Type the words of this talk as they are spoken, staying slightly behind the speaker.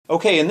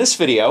Okay, in this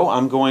video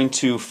I'm going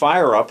to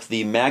fire up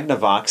the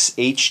Magnavox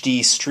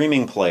HD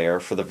Streaming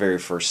Player for the very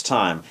first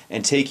time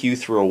and take you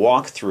through a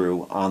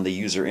walkthrough on the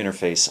user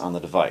interface on the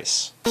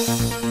device.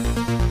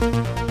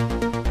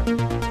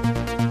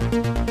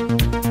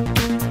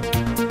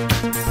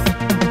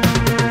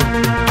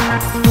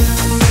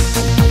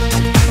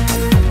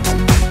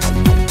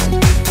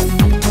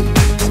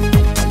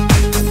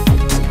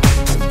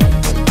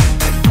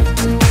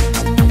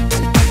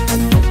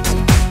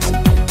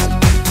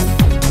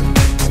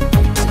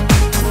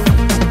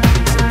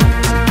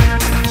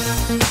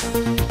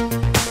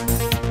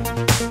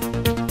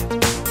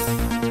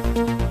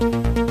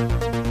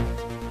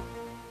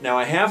 Now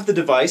I have the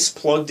device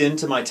plugged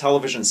into my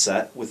television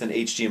set with an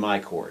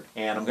HDMI cord,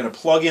 and I'm going to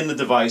plug in the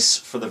device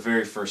for the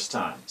very first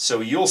time.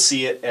 So you'll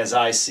see it as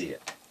I see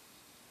it.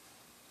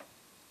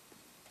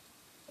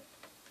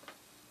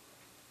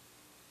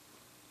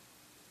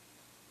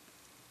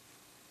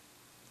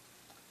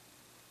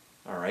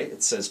 Alright,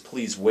 it says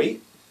please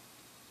wait.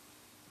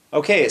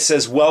 Okay, it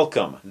says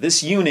welcome.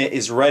 This unit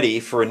is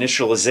ready for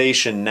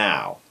initialization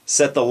now.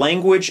 Set the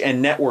language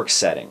and network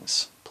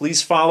settings.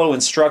 Please follow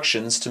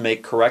instructions to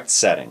make correct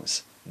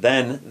settings.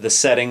 Then the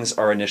settings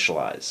are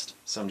initialized.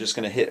 So I'm just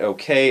going to hit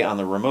OK on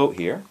the remote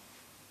here.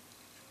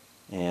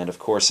 And of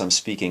course I'm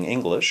speaking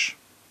English.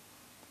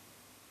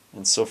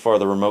 And so far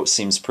the remote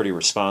seems pretty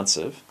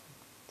responsive.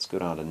 Let's go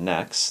down to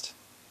Next.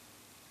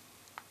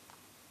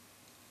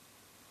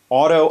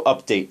 Auto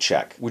update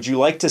check. Would you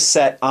like to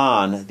set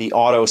on the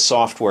auto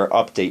software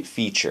update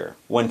feature?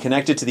 When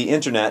connected to the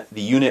internet,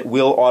 the unit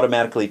will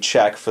automatically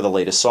check for the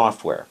latest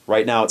software.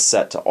 Right now it's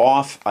set to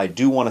off. I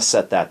do want to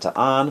set that to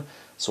on,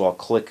 so I'll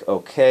click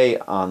OK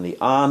on the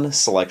on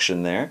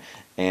selection there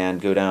and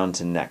go down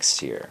to Next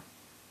here.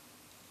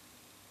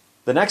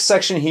 The next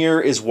section here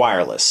is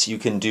wireless. You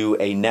can do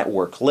a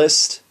network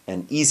list,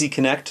 an easy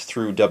connect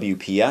through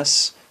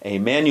WPS, a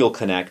manual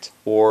connect,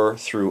 or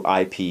through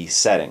IP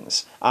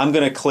settings. I'm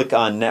going to click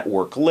on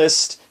network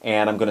list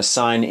and I'm going to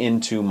sign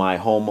into my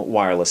home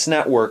wireless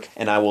network,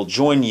 and I will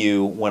join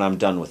you when I'm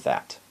done with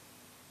that.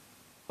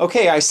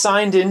 Okay, I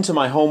signed into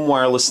my home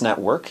wireless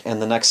network,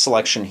 and the next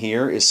selection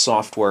here is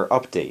software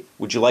update.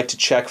 Would you like to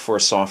check for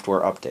a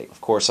software update?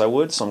 Of course I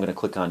would, so I'm going to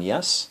click on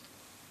yes.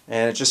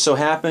 And it just so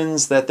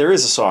happens that there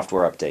is a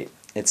software update.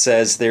 It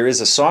says there is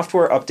a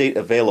software update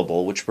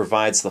available which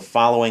provides the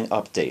following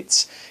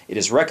updates. It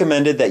is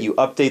recommended that you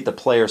update the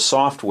player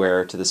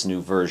software to this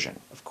new version.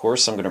 Of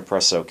course, I'm going to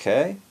press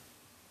OK.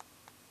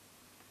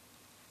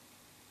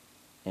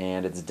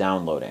 And it's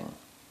downloading.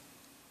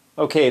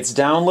 Okay, it's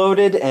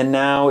downloaded and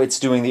now it's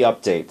doing the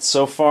update.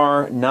 So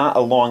far, not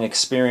a long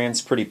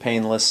experience, pretty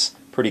painless,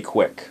 pretty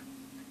quick.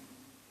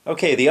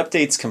 Okay, the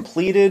update's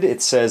completed.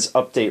 It says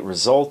update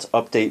result,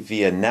 update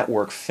via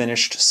network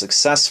finished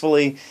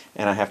successfully,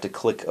 and I have to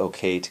click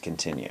OK to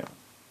continue.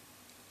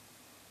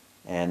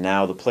 And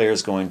now the player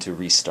is going to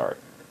restart.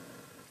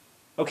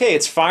 Okay,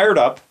 it's fired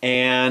up,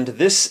 and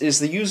this is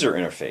the user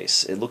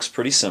interface. It looks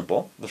pretty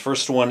simple. The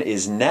first one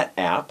is Net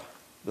App,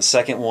 the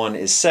second one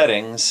is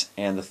Settings,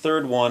 and the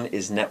third one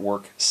is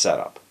Network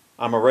Setup.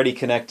 I'm already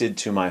connected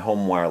to my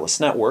home wireless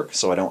network,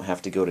 so I don't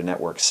have to go to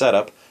Network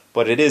Setup,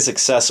 but it is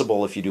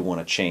accessible if you do want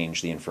to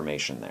change the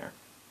information there.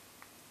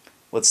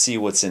 Let's see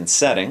what's in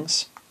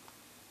Settings.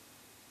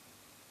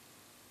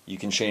 You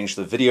can change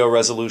the video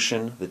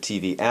resolution, the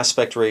TV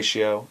aspect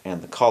ratio,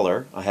 and the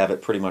color. I have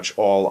it pretty much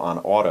all on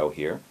auto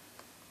here.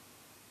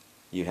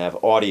 You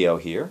have audio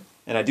here,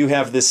 and I do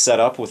have this set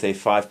up with a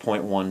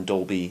 5.1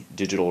 Dolby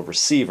digital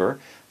receiver,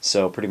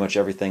 so pretty much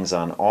everything's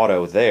on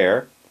auto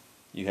there.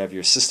 You have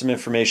your system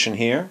information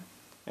here,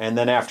 and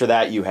then after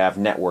that you have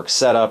network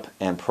setup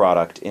and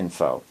product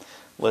info.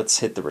 Let's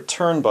hit the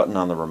return button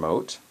on the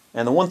remote.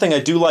 And the one thing I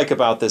do like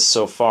about this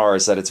so far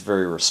is that it's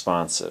very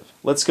responsive.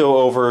 Let's go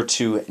over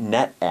to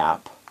Net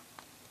App.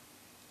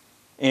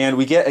 And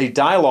we get a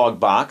dialog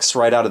box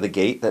right out of the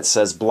gate that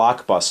says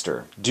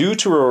Blockbuster. Due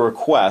to a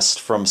request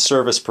from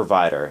service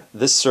provider,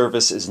 this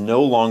service is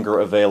no longer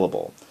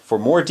available. For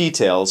more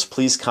details,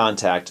 please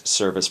contact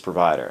service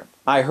provider.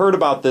 I heard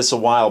about this a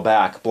while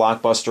back.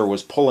 Blockbuster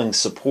was pulling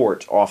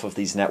support off of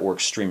these network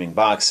streaming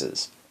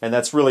boxes, and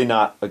that's really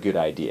not a good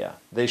idea.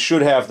 They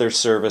should have their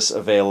service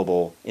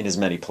available in as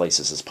many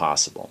places as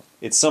possible.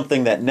 It's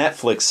something that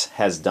Netflix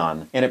has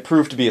done, and it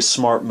proved to be a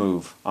smart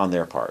move on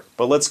their part.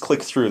 But let's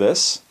click through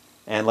this,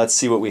 and let's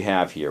see what we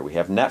have here. We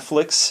have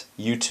Netflix,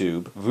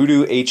 YouTube,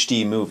 Vudu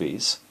HD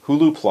Movies,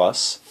 Hulu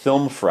Plus,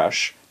 Film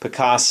Fresh,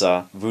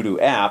 Picasa, Vudu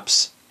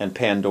Apps, and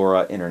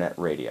Pandora Internet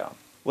Radio.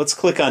 Let's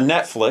click on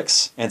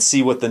Netflix and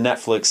see what the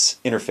Netflix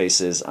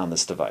interface is on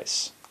this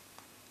device.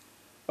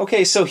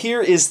 Okay, so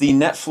here is the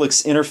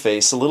Netflix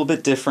interface, a little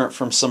bit different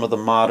from some of the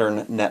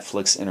modern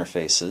Netflix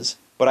interfaces,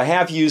 but I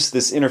have used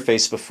this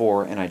interface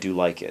before and I do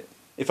like it.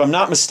 If I'm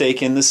not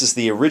mistaken, this is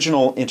the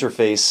original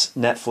interface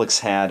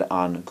Netflix had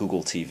on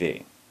Google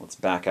TV. Let's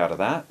back out of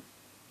that.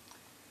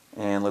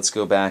 And let's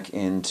go back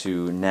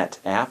into Net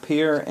App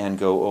here and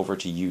go over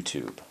to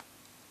YouTube.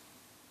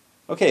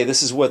 Okay,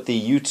 this is what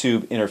the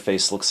YouTube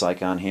interface looks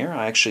like on here.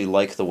 I actually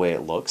like the way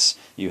it looks.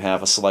 You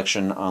have a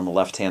selection on the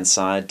left-hand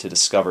side to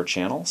discover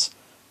channels,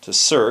 to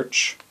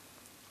search,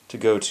 to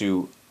go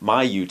to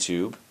My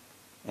YouTube,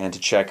 and to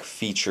check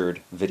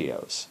featured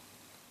videos.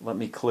 Let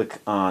me click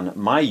on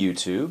My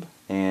YouTube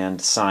and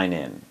sign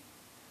in.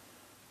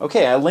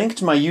 Okay, I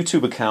linked my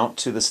YouTube account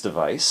to this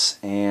device,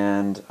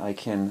 and I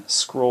can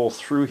scroll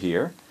through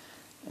here,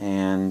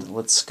 and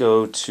let's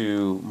go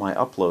to my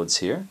uploads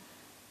here,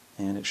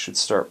 and it should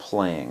start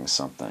playing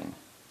something.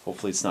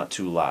 Hopefully it's not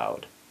too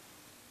loud.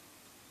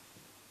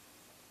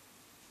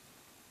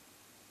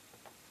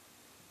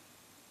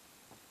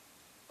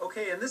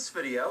 Okay, in this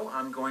video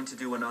I'm going to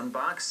do an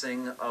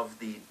unboxing of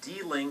the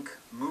D-Link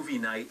Movie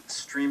Night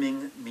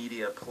Streaming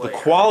Media Player. The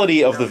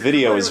quality of the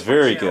video is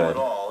very good,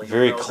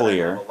 very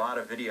clear. I have a lot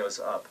of videos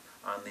up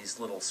on these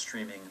little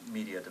streaming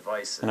media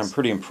devices. And I'm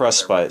pretty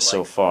impressed by it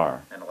so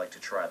far. And I like to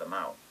try them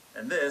out.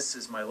 And this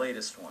is my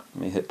latest one.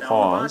 Let me hit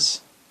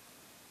pause.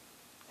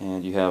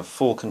 And you have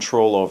full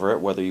control over it,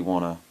 whether you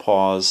want to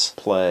pause,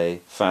 play,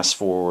 fast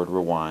forward,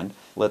 rewind.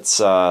 Let's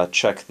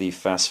check the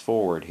fast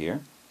forward here.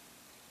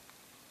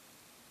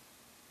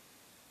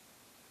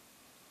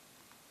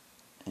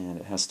 And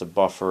it has to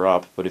buffer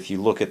up, but if you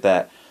look at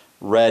that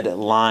red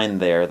line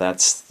there,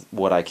 that's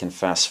what I can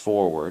fast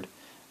forward,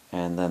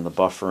 and then the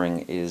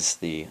buffering is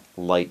the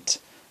light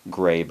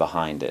gray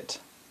behind it.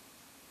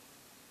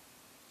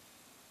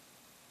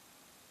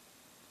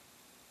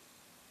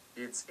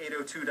 It's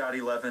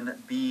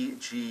 802.11 B,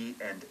 G,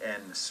 and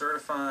N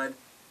certified.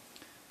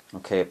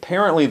 Okay,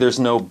 apparently there's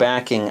no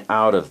backing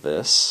out of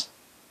this.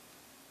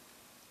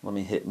 Let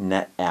me hit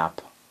Net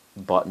App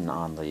button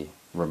on the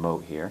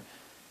remote here.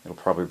 It'll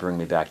probably bring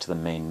me back to the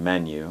main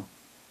menu.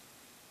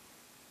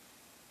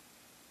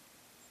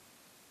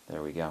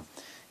 There we go.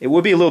 It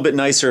would be a little bit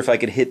nicer if I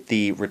could hit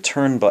the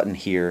return button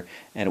here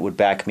and it would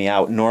back me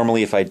out.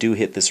 Normally if I do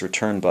hit this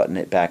return button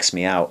it backs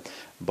me out,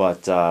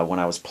 but when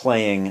I was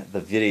playing the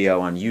video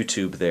on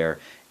YouTube there,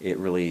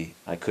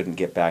 I couldn't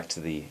get back to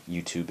the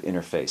YouTube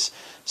interface.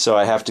 So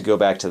I have to go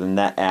back to the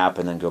Net App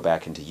and then go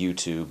back into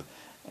YouTube,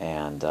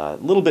 and a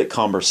little bit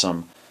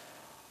cumbersome.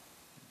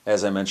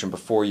 As I mentioned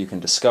before, you can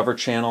discover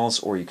channels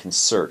or you can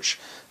search.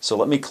 So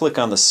let me click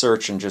on the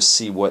search and just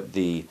see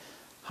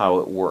how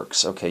it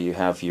works. Okay, you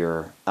have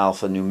your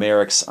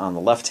alphanumerics on the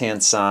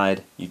left-hand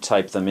side. You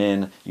type them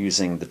in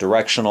using the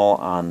directional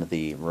on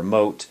the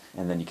remote,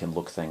 and then you can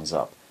look things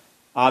up.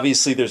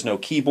 Obviously, there's no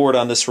keyboard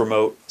on this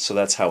remote, so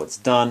that's how it's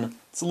done.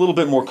 It's a little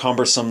bit more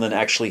cumbersome than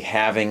actually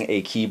having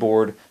a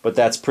keyboard, but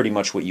that's pretty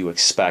much what you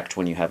expect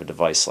when you have a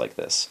device like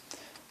this.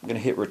 I'm going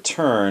to hit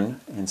return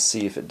and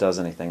see if it does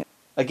anything.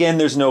 Again,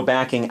 there's no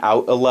backing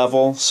out a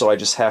level, so I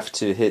just have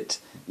to hit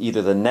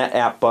either the Net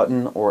App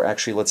button, or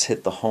actually let's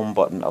hit the Home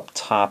button up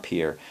top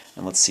here,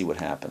 and let's see what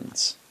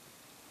happens.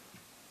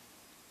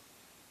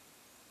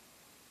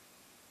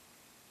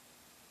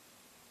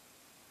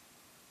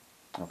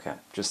 Okay,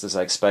 just as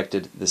I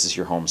expected, this is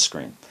your home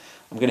screen.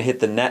 I'm going to hit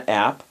the Net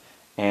App,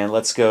 and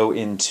let's go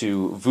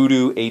into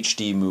Vudu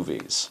HD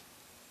Movies.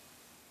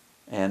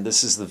 And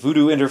this is the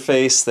Vudu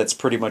interface that's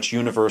pretty much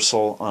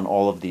universal on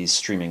all of these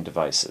streaming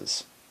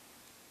devices.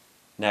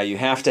 Now you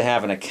have to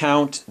have an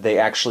account. They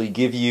actually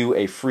give you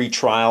a free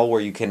trial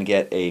where you can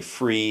get a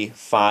free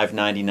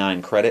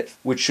 $5.99 credit,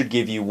 which should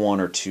give you 1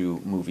 or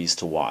 2 movies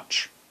to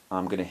watch.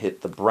 I'm going to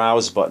hit the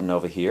Browse button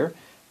over here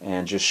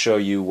and just show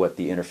you what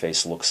the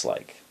interface looks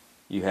like.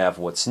 You have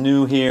what's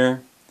new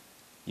here.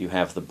 You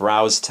have the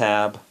Browse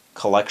tab,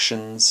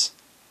 Collections,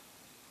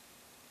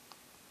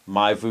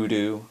 My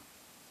Vudu,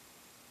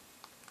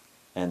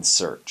 and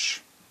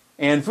Search.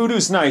 And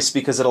Vudu's nice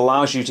because it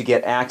allows you to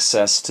get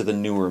access to the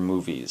newer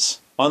movies.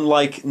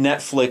 Unlike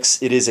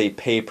Netflix, it is a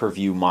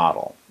pay-per-view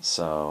model.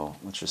 So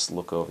let's just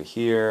look over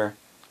here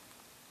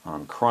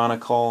on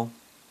Chronicle,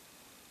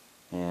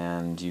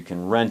 and you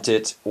can rent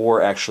it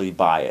or actually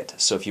buy it.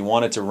 So if you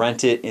wanted to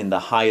rent it in the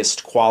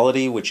highest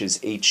quality, which is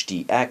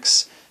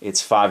HDX,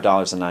 it's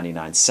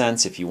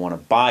 $5.99. If you want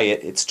to buy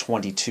it, it's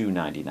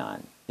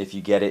 $22.99. If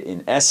you get it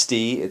in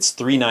SD, it's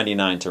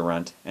 $3.99 to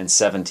rent and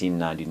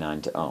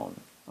 $17.99 to own.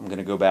 I'm going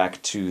to go back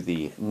to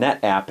the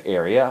Net App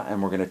area,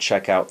 and we're going to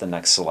check out the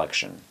next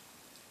selection.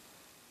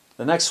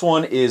 The next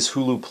one is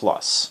Hulu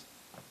Plus.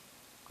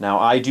 Now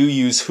I do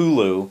use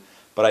Hulu,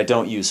 but I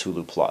don't use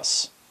Hulu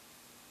Plus.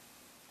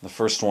 The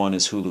first one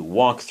is Hulu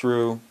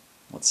Walkthrough.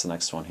 What's the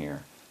next one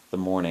here? The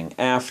Morning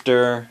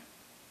After.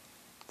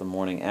 The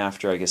Morning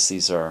After, I guess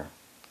these are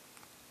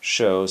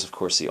shows. Of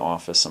course, The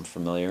Office, I'm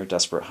familiar.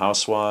 Desperate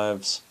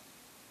Housewives.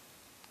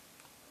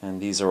 And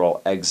these are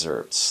all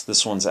excerpts.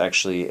 This one's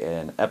actually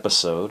an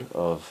episode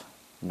of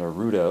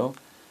Naruto.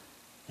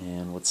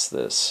 And what's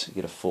this? You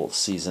get a full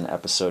season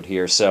episode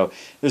here. So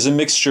there's a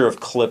mixture of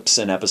clips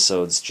and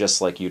episodes just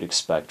like you'd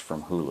expect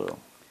from Hulu.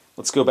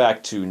 Let's go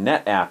back to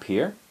Net App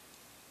here.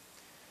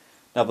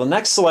 Now the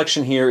next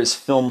selection here is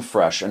Film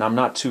Fresh, and I'm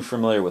not too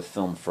familiar with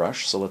Film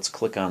Fresh, so let's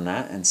click on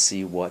that and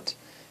see what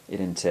it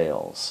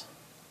entails.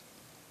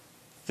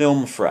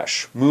 Film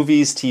Fresh.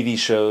 Movies, TV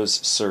shows,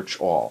 search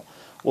all.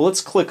 Well,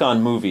 let's click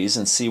on movies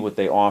and see what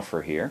they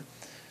offer here.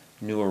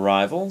 New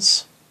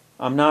arrivals.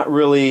 I'm not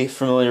really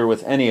familiar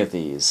with any of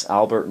these.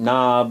 Albert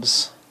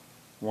Nobbs,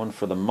 One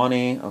for the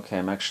Money. Okay,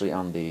 I'm actually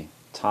on the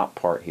top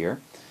part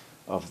here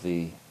of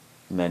the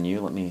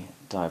menu. Let me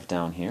dive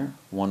down here.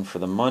 One for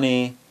the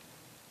Money.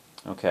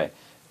 Okay,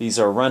 these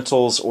are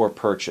rentals or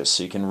purchase.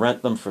 So you can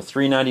rent them for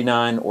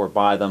 $3.99 or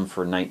buy them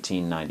for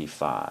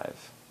 $19.95.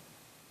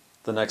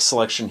 The next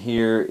selection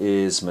here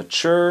is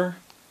mature.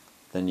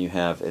 Then you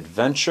have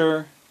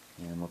adventure.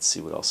 And let's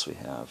see what else we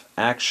have.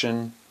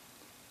 Action.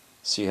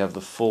 So you have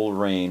the full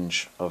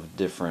range of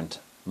different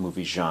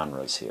movie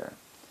genres here.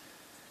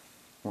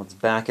 Let's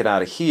back it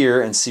out of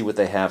here and see what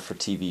they have for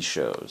TV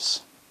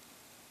shows.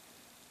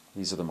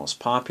 These are the most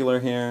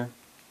popular here.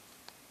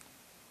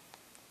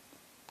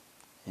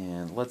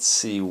 And let's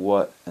see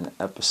what an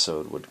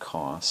episode would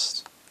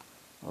cost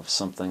of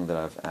something that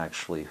I've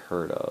actually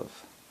heard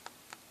of.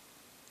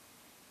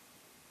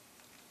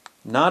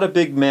 Not a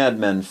big Mad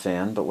Men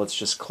fan, but let's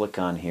just click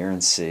on here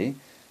and see.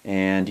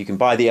 And you can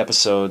buy the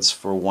episodes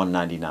for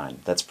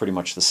 $1.99. That's pretty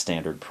much the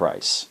standard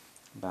price.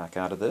 Back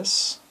out of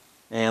this.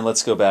 And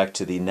let's go back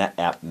to the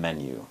NetApp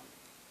menu.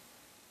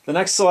 The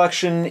next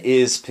selection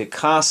is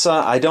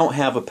Picasa. I don't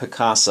have a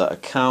Picasa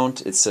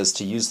account. It says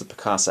to use the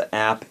Picasa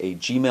app, a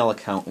Gmail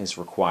account is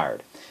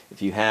required.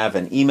 If you have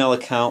an email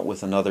account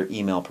with another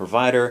email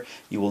provider,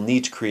 you will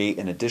need to create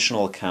an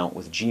additional account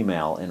with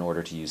Gmail in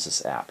order to use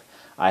this app.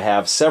 I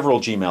have several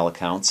Gmail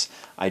accounts.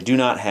 I do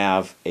not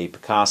have a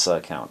Picasa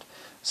account.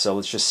 So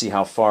let's just see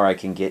how far I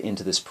can get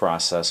into this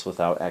process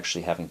without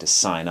actually having to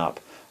sign up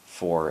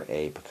for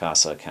a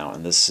Picasa account.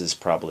 And this is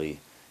probably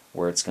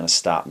where it's going to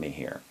stop me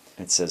here.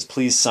 It says,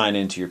 please sign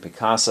into your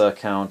Picasa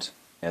account.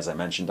 As I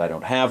mentioned, I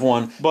don't have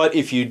one. But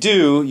if you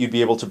do, you'd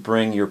be able to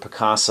bring your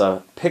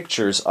Picasa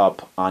pictures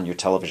up on your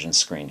television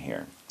screen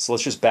here. So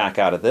let's just back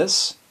out of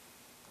this.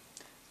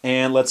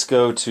 And let's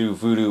go to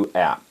Voodoo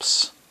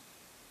Apps.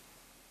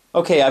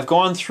 Okay, I've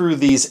gone through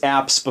these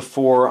apps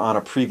before on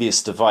a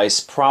previous device,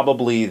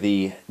 probably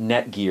the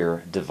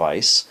Netgear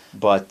device,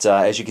 but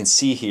as you can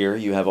see here,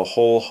 you have a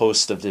whole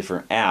host of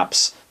different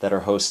apps that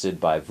are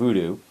hosted by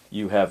Voodoo.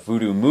 You have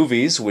Voodoo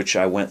Movies, which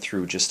I went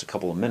through just a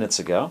couple of minutes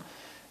ago.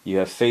 You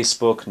have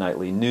Facebook,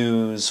 Nightly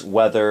News,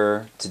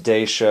 Weather,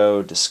 Today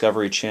Show,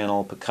 Discovery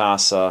Channel,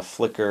 Picasa,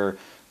 Flickr,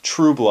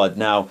 True Blood.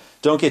 Now,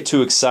 don't get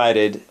too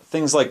excited.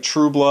 Things like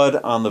True Blood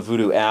on the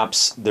Voodoo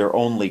apps, they're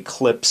only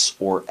clips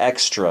or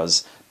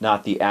extras,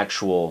 not the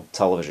actual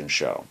television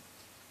show.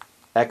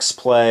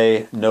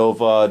 X-Play,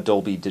 Nova,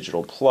 Dolby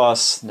Digital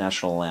Plus,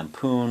 National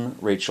Lampoon,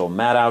 Rachel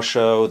Maddow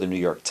Show, The New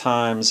York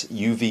Times,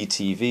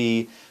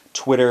 UVTV,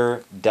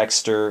 Twitter,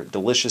 Dexter,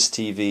 Delicious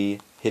TV,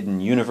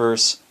 Hidden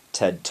Universe,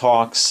 TED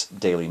Talks,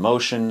 Daily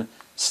Motion,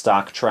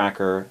 Stock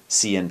Tracker,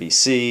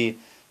 CNBC,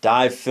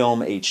 Dive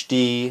Film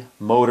HD,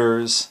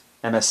 Motors,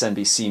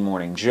 MSNBC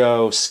Morning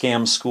Joe,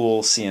 Scam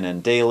School,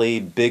 CNN Daily,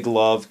 Big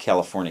Love,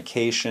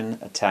 Californication,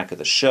 Attack of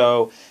the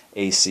Show,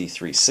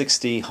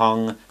 AC360,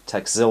 Hung,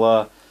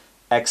 Techzilla,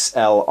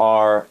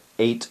 XLR,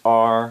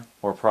 8R,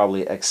 or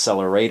probably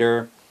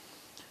Accelerator,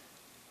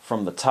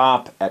 From the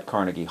Top at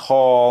Carnegie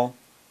Hall,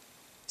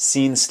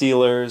 Scene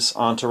Stealers,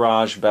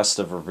 Entourage, Best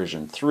of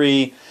Revision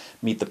 3,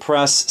 Meet the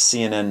Press,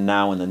 CNN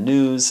Now in the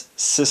News,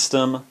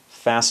 System,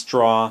 Fast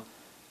Draw,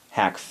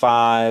 Hack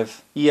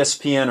 5,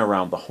 ESPN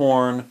Around the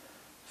Horn,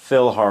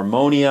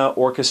 Philharmonia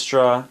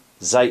Orchestra,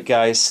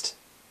 Zeitgeist,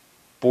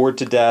 Bored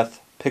to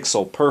Death,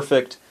 Pixel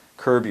Perfect,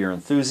 Curb Your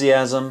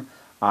Enthusiasm,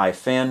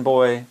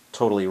 iFanboy,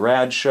 Totally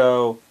Rad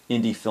Show,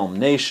 Indie Film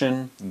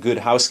Nation, Good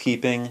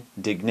Housekeeping,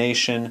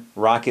 Dignation,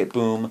 Rocket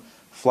Boom,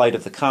 Flight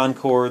of the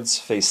Conchords,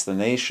 Face the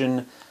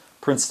Nation,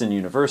 Princeton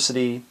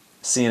University,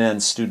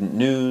 CNN Student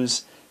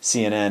News,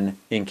 CNN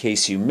In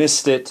Case You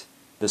Missed It,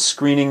 The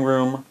Screening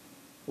Room,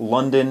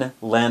 London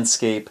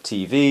Landscape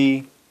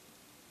TV,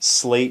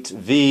 Slate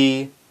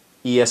V,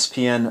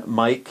 ESPN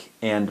Mike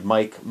and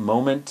Mike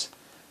Moment,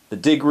 The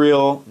Dig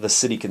Reel, The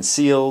City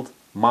Concealed,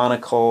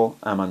 Monocle,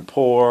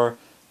 Amanpour,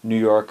 New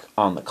York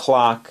on the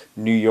Clock,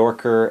 New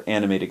Yorker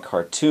Animated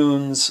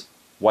Cartoons,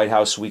 White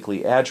House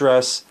Weekly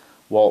Address,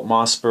 Walt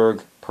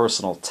Mossberg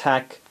Personal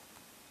Tech,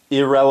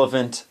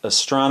 Irrelevant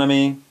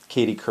Astronomy,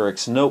 Katie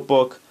Couric's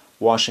Notebook,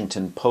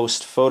 Washington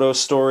Post Photo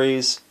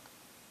Stories,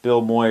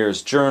 Bill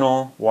Moyer's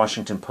Journal,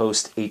 Washington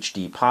Post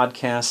HD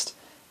Podcast,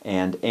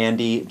 and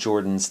Andy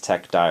Jordan's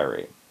Tech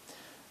Diary.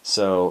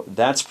 So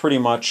that's pretty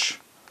much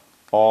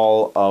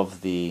all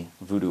of the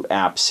Voodoo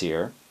apps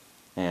here,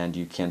 and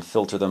you can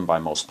filter them by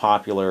most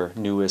popular,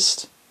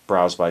 newest,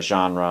 browse by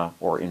genre,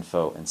 or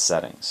info and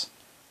settings.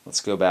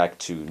 Let's go back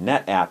to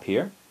NetApp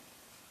here,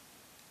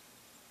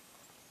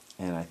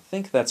 and I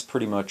think that's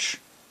pretty much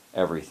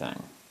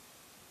everything.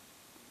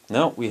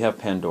 No, we have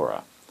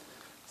Pandora.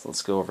 So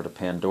let's go over to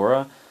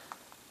Pandora.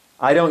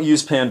 I don't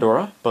use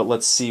Pandora, but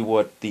let's see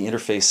what the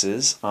interface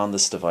is on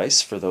this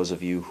device for those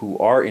of you who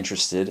are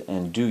interested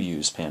and do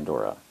use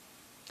Pandora.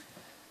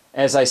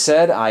 As I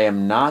said, I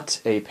am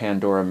not a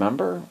Pandora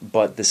member,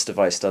 but this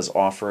device does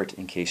offer it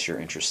in case you're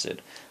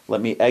interested. Let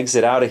me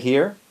exit out of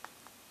here,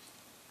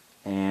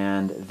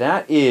 and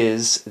that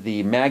is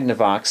the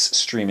Magnavox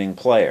Streaming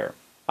Player.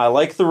 I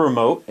like the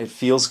remote. It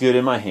feels good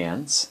in my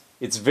hands.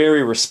 It's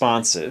very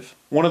responsive.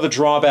 One of the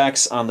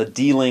drawbacks on the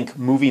D-Link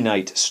Movie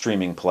Night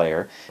streaming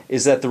player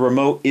is that the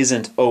remote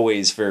isn't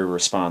always very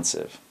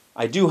responsive.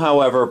 I do,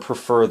 however,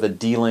 prefer the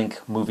D-Link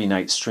Movie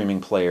Night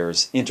streaming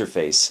player's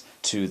interface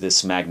to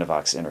this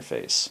Magnavox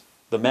interface.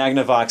 The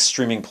Magnavox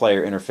streaming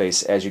player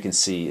interface, as you can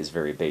see, is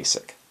very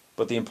basic.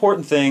 But the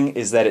important thing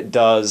is that it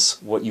does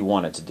what you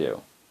want it to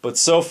do. But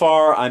so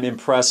far, I'm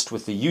impressed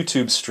with the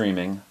YouTube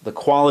streaming. The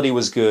quality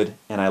was good,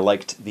 and I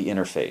liked the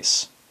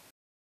interface.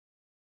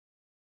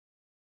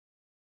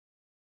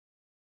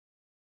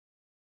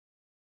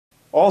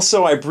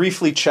 Also, I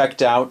briefly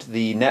checked out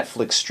the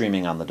Netflix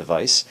streaming on the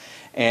device,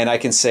 and I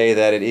can say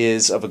that it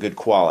is of a good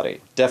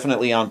quality.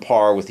 Definitely on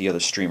par with the other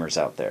streamers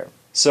out there.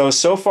 So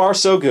far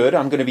so good.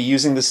 I'm going to be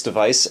using this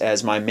device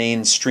as my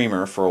main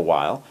streamer for a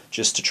while,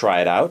 just to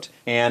try it out.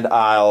 And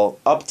I'll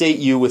update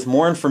you with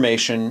more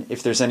information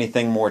if there's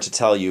anything more to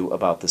tell you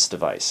about this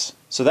device.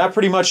 So that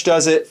pretty much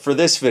does it for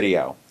this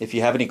video. If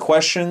you have any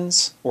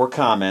questions or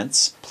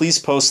comments, please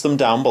post them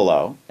down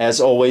below.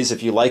 As always,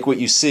 if you like what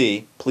you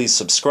see, please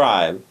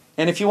subscribe.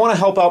 And if you want to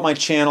help out my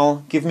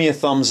channel, give me a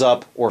thumbs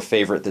up or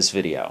favorite this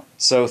video.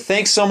 So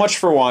thanks so much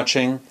for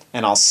watching,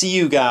 and I'll see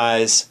you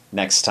guys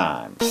next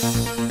time.